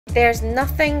There's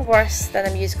nothing worse than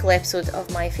a musical episode of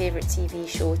my favourite TV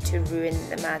show to ruin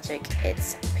the magic.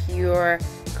 It's pure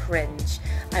cringe.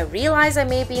 I realise I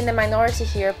may be in the minority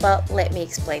here, but let me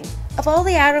explain. Of all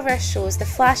the Arrowverse shows, The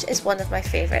Flash is one of my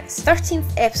favourites. 13th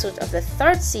episode of the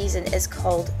 3rd season is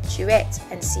called Duet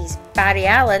and sees Barry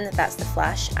Allen, that's the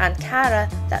Flash, and Kara,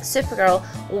 that's Supergirl,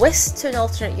 whisked to an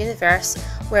alternate universe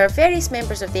where various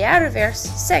members of the Arrowverse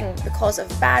sing because of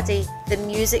Baddie, the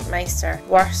music Meister.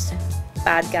 Worst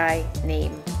bad guy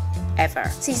name ever.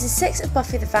 Season 6 of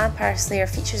Buffy the Vampire Slayer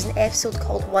features an episode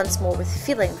called Once More with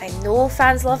Feeling. I know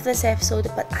fans love this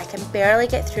episode, but I can barely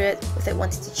get through it without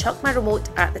wanting to chuck my remote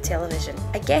at the television.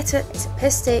 I get it, it's a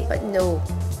piss take, but no.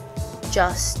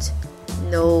 Just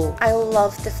no. I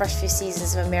loved the first few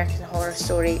seasons of American Horror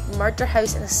Story. Murder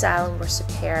House and Asylum were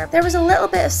superb. There was a little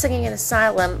bit of singing in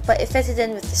Asylum, but it fitted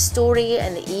in with the story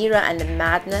and the era and the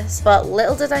madness. But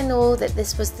little did I know that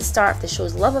this was the start of the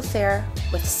show's love affair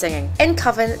with singing. In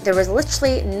Coven, there was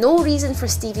literally no reason for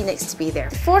Stevie Nicks to be there.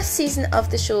 The 4th season of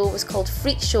the show was called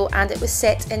Freak Show and it was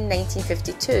set in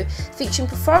 1952, featuring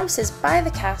performances by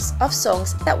the cast of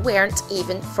songs that weren't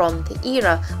even from the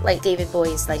era, like David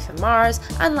Bowie's Life on Mars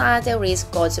and Lana Del Rey's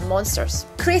Gods and Monsters.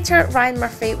 Creator Ryan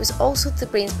Murphy was also the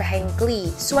brains behind Glee,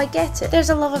 so I get it. There's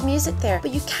a love of music there,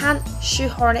 but you can't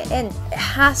shoehorn it in. It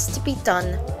has to be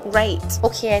done right.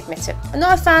 Okay, I admit it. I'm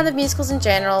not a fan of musicals in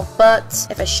general, but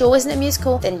if a show isn't a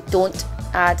musical, then don't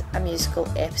add a musical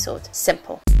episode.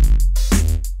 Simple.